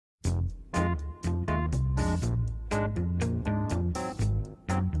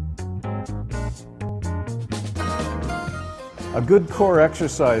A good core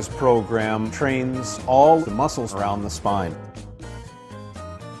exercise program trains all the muscles around the spine.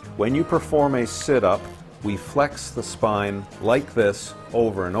 When you perform a sit-up, we flex the spine like this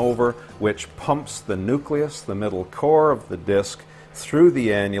over and over, which pumps the nucleus, the middle core of the disc, through the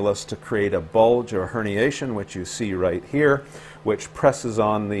annulus to create a bulge or herniation, which you see right here, which presses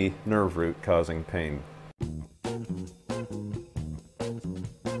on the nerve root, causing pain.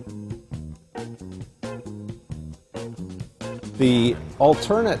 The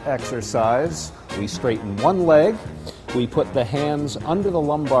alternate exercise, we straighten one leg, we put the hands under the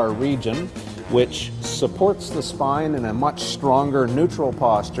lumbar region, which supports the spine in a much stronger neutral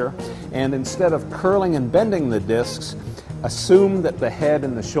posture, and instead of curling and bending the discs, assume that the head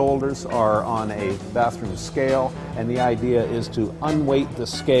and the shoulders are on a bathroom scale, and the idea is to unweight the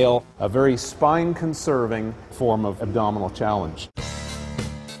scale, a very spine-conserving form of abdominal challenge.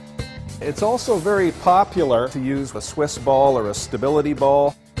 It's also very popular to use a Swiss ball or a stability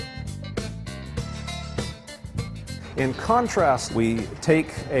ball. In contrast, we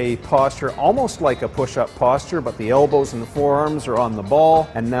take a posture almost like a push-up posture, but the elbows and the forearms are on the ball,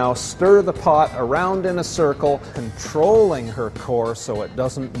 and now stir the pot around in a circle, controlling her core so it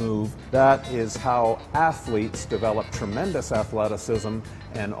doesn't move. That is how athletes develop tremendous athleticism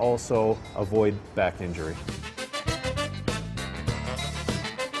and also avoid back injury.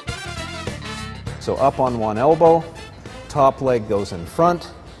 So up on one elbow, top leg goes in front,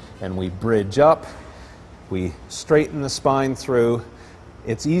 and we bridge up. We straighten the spine through.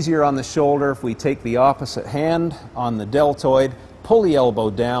 It's easier on the shoulder if we take the opposite hand on the deltoid, pull the elbow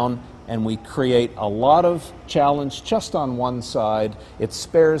down, and we create a lot of challenge just on one side. It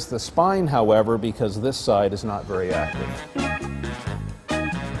spares the spine, however, because this side is not very active.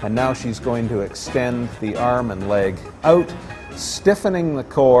 And now she's going to extend the arm and leg out, stiffening the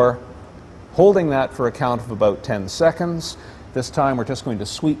core, holding that for a count of about 10 seconds. This time we're just going to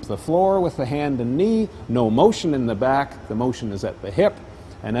sweep the floor with the hand and knee, no motion in the back, the motion is at the hip,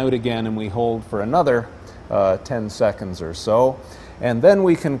 and out again, and we hold for another 10 seconds or so. And then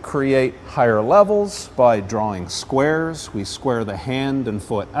we can create higher levels by drawing squares. We square the hand and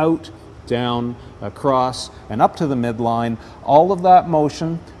foot out, down, across, and up to the midline. All of that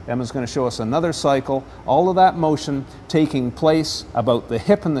motion, Emma's going to show us another cycle, all of that motion taking place about the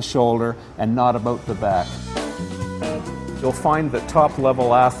hip and the shoulder and not about the back. You'll find that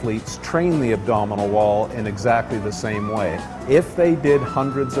top-level athletes train the abdominal wall in exactly the same way. If they did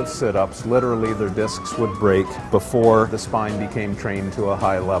hundreds of sit-ups, literally their discs would break before the spine became trained to a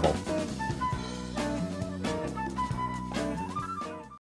high level.